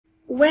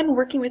When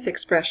working with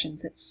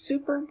expressions, it's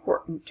super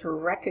important to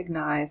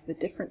recognize the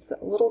difference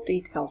that little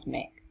details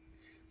make.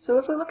 So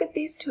if we look at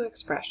these two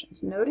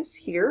expressions, notice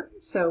here,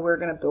 so we're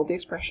going to build the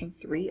expression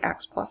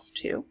 3x plus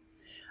 2.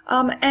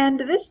 And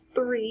this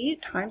 3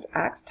 times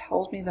x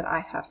tells me that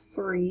I have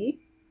 3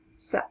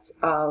 sets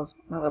of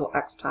my little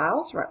x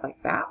tiles, right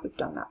like that. We've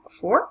done that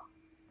before.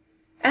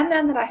 And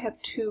then that I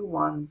have 2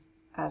 1s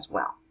as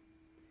well.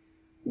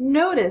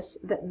 Notice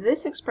that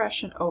this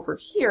expression over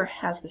here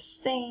has the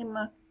same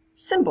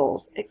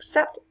symbols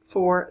except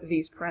for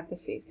these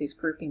parentheses, these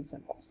grouping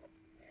symbols.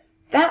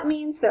 That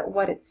means that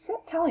what it's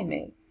telling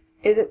me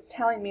is it's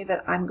telling me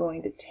that I'm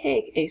going to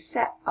take a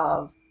set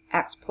of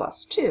x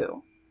plus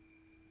 2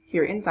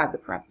 here inside the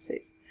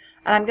parentheses,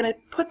 and I'm going to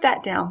put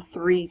that down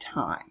 3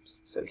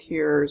 times. So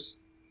here's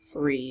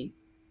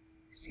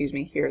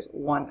here's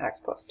 1x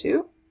plus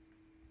 2,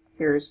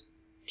 here's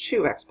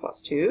 2x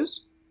plus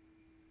 2's,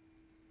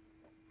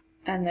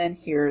 and then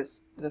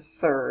here's the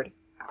third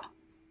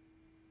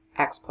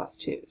x plus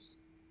 2's.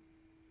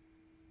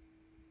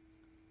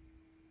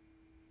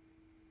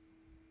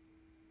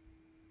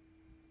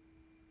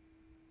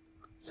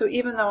 So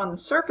even though on the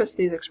surface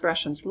these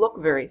expressions look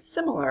very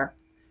similar,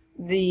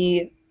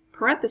 the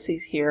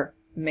parentheses here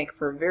make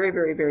for a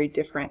very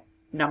different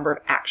number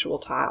of actual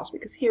tiles,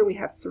 because here we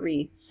have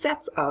 3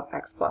 sets of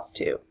x plus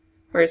 2,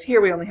 whereas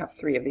here we only have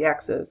 3 of the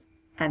x's,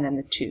 and then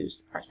the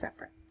 2's are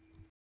separate.